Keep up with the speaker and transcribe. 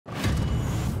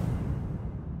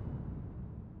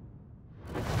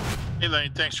Hey,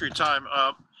 Lane, thanks for your time.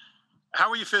 How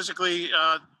are you physically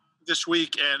this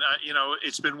week? And,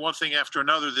 it's been one thing after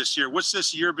another this year. What's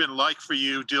this year been like for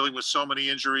you dealing with so many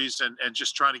injuries and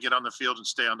just trying to get on the field and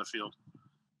stay on the field?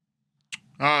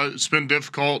 It's been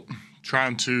difficult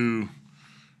trying to,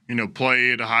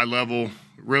 play at a high level.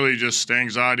 Really just the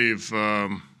anxiety of,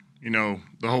 the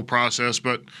whole process.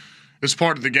 But it's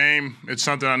part of the game. It's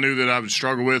something I knew that I would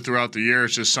struggle with throughout the year.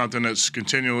 It's just something that's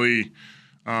continually,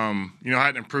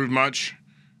 hadn't improved much.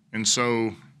 And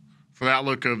so for the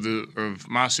outlook of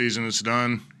my season, it's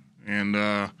done. And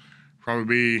probably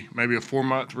be maybe a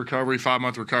 4-month recovery,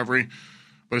 5-month recovery.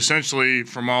 But essentially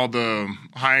from all the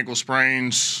high ankle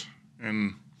sprains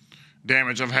and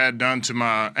damage I've had done to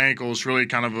my ankle, it's really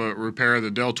kind of a repair of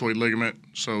the deltoid ligament.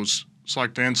 So it's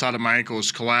like the inside of my ankle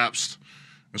is collapsed.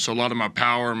 And so a lot of my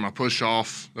power and my push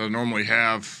off that I normally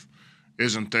have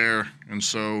isn't there. And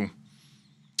so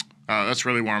that's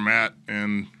really where I'm at.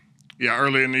 And yeah,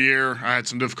 early in the year, I had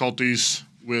some difficulties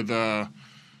with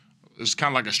it's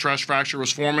kind of like a stress fracture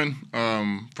was forming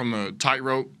from the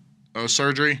tightrope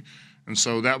surgery. And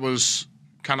so that was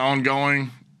kind of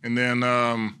ongoing. And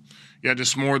then,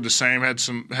 just more of the same.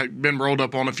 Had been rolled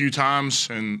up on a few times,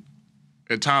 and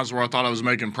at times where I thought I was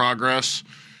making progress,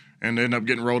 and ended up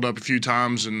getting rolled up a few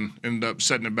times and ended up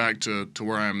setting it back to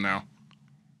where I am now.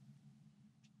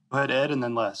 Go ahead, Ed, and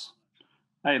then Les.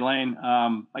 Hey, Lane.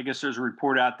 I guess there's a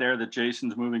report out there that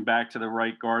Jason's moving back to the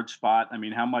right guard spot. I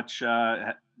mean, how much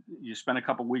you spent a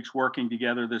couple weeks working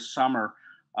together this summer.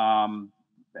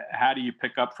 How do you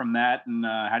pick up from that, and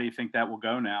how do you think that will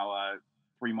go now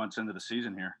 3 months into the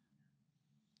season here?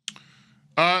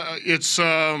 It's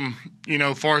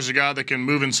as far as a guy that can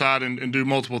move inside and do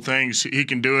multiple things, he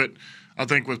can do it. I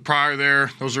think with Pryor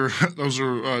there, those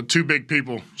are two big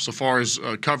people so far as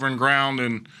covering ground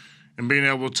and being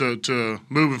able to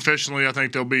move efficiently. I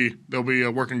think they'll be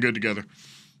working good together.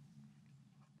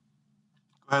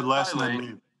 Go ahead, Les. And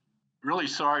then really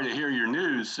sorry to hear your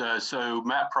news. So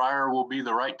Matt Pryor will be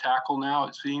the right tackle now,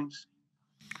 it seems?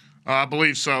 I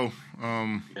believe so.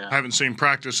 I haven't seen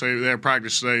practice. They have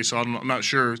practice today, so I'm not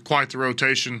sure quite the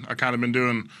rotation. I kind of been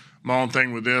doing my own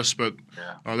thing with this, but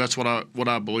that's what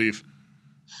I believe.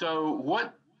 So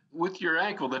what with your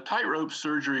ankle, the tightrope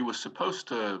surgery was supposed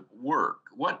to work.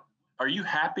 Are you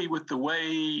happy with the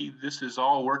way this is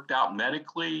all worked out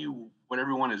medically? What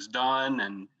everyone has done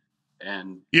and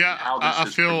how this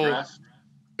has progressed?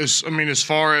 As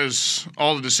far as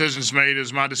all the decisions made,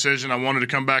 is my decision. I wanted to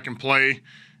come back and play.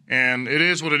 And it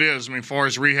is what it is. As far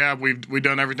as rehab, we've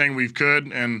done everything we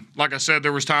could. And like I said,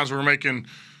 there was times we were making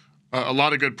a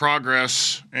lot of good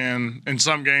progress. And in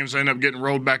some games, they end up getting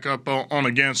rolled back up on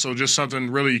again. So just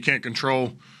something really you can't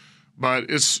control. But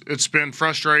it's been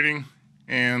frustrating.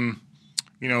 And,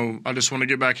 I just want to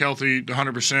get back healthy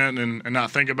 100% and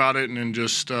not think about it and then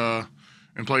just and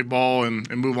play ball and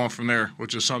move on from there,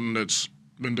 which is something that's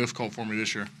been difficult for me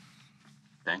this year.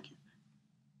 Thank you.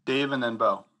 Dave and then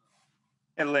Bo.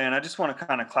 Hey, Lane, I just want to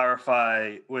kind of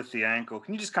clarify with the ankle.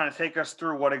 Can you just kind of take us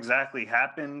through what exactly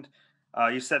happened?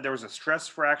 You said there was a stress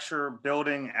fracture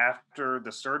building after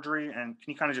the surgery, and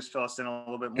can you kind of just fill us in a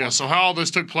little bit more? Yeah, so how all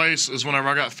this took place is whenever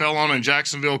I got fell on in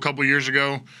Jacksonville a couple years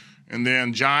ago, and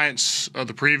then Giants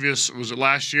was it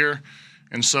last year?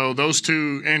 And so those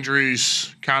two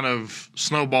injuries kind of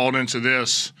snowballed into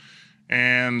this.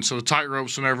 And so the tight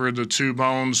ropes, whenever the two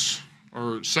bones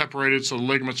are separated, so the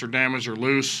ligaments are damaged or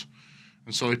loose,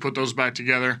 and so they put those back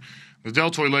together. The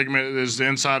deltoid ligament is the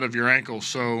inside of your ankle,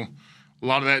 so a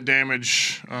lot of that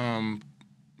damage,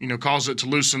 causes it to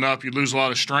loosen up. You lose a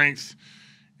lot of strength,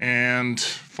 and as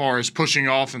far as pushing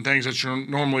off and things that you're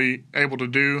normally able to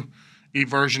do,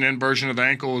 eversion, inversion of the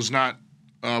ankle is not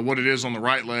what it is on the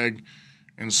right leg,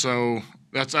 and so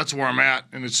that's where I'm at.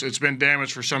 And it's been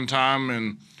damaged for some time,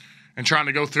 and trying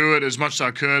to go through it as much as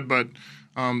I could, but.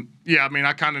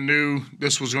 I kind of knew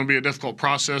this was going to be a difficult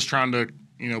process trying to,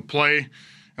 play.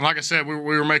 And like I said, we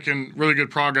were making really good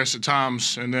progress at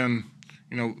times. And then,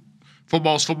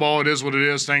 football's football. It is what it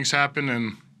is. Things happen,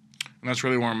 and that's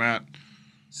really where I'm at.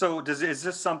 So is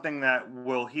this something that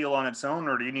will heal on its own,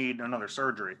 or do you need another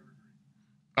surgery?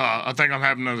 I think I'm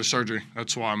having another surgery.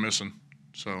 That's why I'm missing.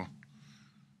 So,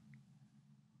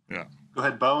 yeah. Go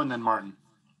ahead, Bo, and then Martin.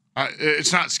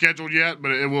 It's not scheduled yet,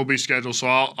 but it will be scheduled, so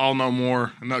I'll know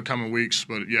more in the upcoming weeks.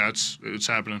 But yeah, it's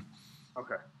happening.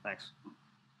 Okay, thanks.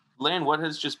 Lane, what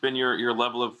has just been your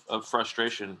level of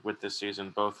frustration with this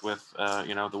season, both with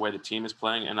the way the team is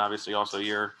playing and obviously also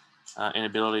your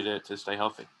inability to stay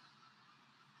healthy?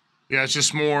 Yeah, it's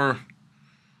just more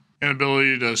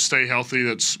inability to stay healthy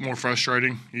that's more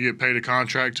frustrating. You get paid a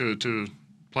contract to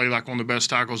play like one of the best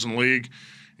tackles in the league.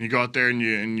 You go out there and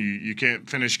you can't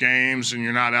finish games and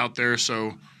you're not out there.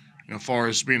 So, as far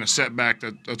as being a setback,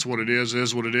 that's what it is. It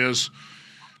is what it is.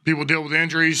 People deal with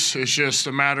injuries. It's just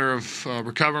a matter of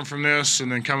recovering from this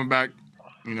and then coming back,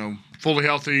 fully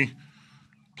healthy,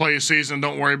 play a season,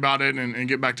 don't worry about it, and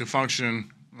get back to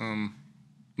functioning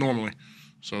normally.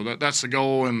 So that's the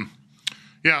goal. And,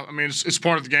 yeah, I mean, it's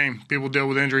part of the game. People deal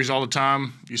with injuries all the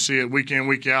time. You see it week in,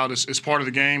 week out. It's part of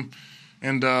the game.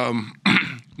 And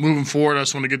moving forward, I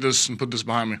just want to get this and put this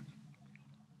behind me.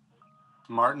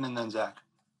 Martin and then Zach.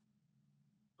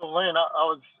 So, Lane, I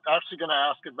was actually going to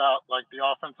ask about, like, the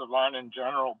offensive line in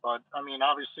general. But, I mean,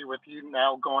 obviously with you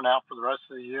now going out for the rest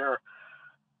of the year,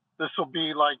 this will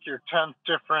be like your 10th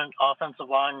different offensive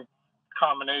line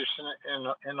combination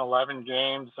in 11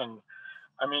 games. And,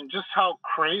 I mean, just how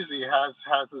crazy has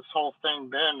this whole thing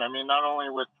been? I mean, not only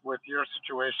with your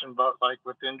situation, but like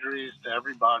with injuries to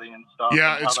everybody and stuff.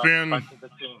 Yeah, and it's been the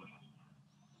team.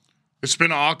 It's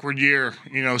been an awkward year,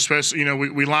 especially,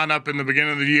 we line up in the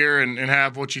beginning of the year and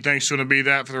have what you think is going to be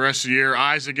that for the rest of the year.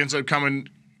 Isaac ends up coming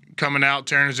out,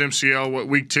 tearing his MCL,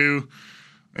 week 2,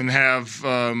 and have,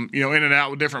 in and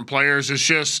out with different players. It's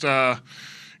just,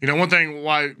 one thing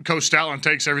why Coach Stoutland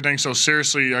takes everything so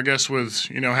seriously, I guess, with,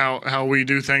 how we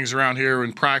do things around here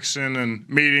in practicing and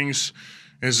meetings,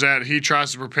 is that he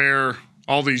tries to prepare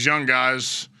all these young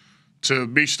guys to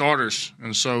be starters.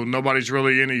 And so nobody's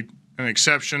really an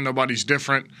exception. Nobody's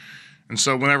different. And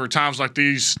so whenever times like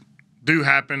these do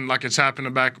happen, like it's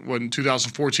happened back in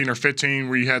 2014 or 15,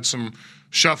 where you had some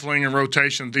shuffling and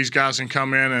rotation, these guys can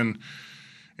come in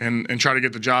and try to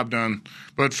get the job done.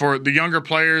 But for the younger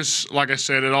players, like I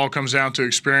said, it all comes down to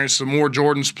experience. The more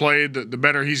Jordan's played, the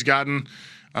better he's gotten.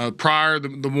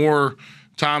 The more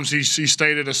times he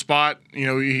stayed at a spot,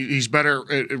 he's better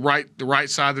at the right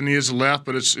side than he is the left.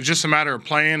 But it's just a matter of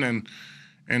playing and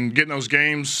getting those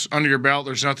games under your belt.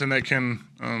 There's nothing that can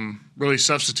really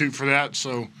substitute for that.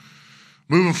 So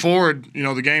moving forward,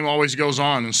 the game always goes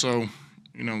on. And so,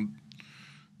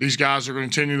 these guys are going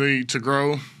to continually to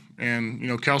grow.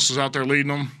 And, Kelsey's out there leading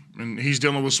them, and he's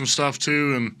dealing with some stuff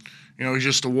too. And, he's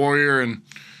just a warrior, and,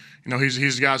 he's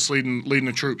the guy that's leading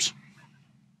the troops.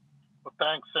 Well,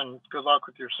 thanks, and good luck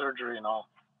with your surgery and all.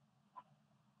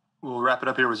 We'll wrap it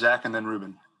up here with Zach and then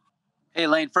Ruben. Hey,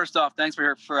 Lane, first off, thanks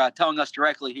for telling us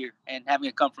directly here and having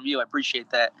it come from you. I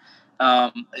appreciate that.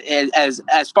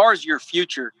 As far as your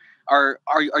future, are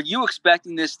you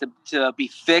expecting this to be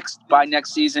fixed by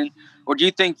next season, or do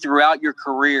you think throughout your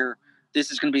career this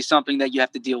is going to be something that you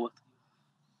have to deal with?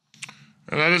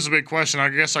 That is a big question. I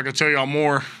guess I could tell y'all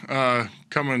more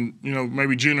coming,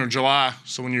 maybe June or July,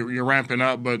 so when you're ramping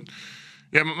up. But,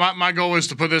 yeah, my goal is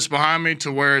to put this behind me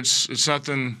to where it's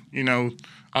nothing,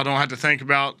 I don't have to think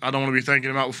about. I don't want to be thinking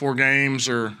about before games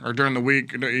or during the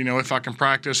week, if I can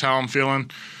practice, how I'm feeling.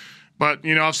 But,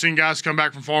 I've seen guys come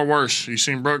back from far worse. You've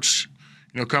seen Brooks,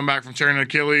 come back from tearing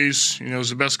Achilles,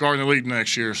 is the best guard in the league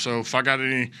next year. So if I got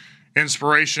any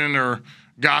inspiration or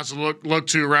guys to look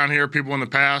to around here, people in the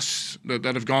past that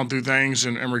have gone through things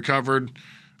and recovered,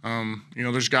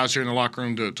 there's guys here in the locker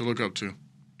room to look up to. Go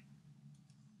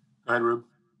ahead, Rube.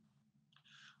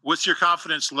 What's your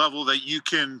confidence level that you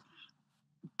can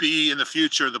be in the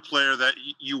future the player that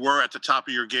you were at the top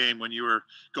of your game when you were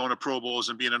going to Pro Bowls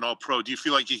and being an All-Pro? Do you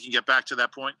feel like you can get back to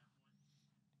that point?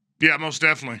 Yeah, most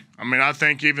definitely. I mean, I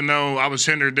think even though I was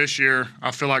hindered this year,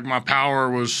 I feel like my power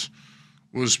was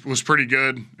pretty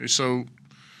good. So,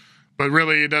 but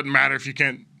really it doesn't matter if you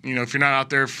can't, if you're not out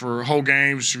there for whole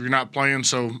games, if you're not playing.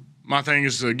 So my thing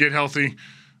is to get healthy,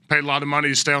 pay a lot of money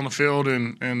to stay on the field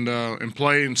and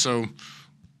play. And so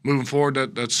moving forward,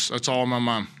 that's all in my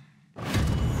mind.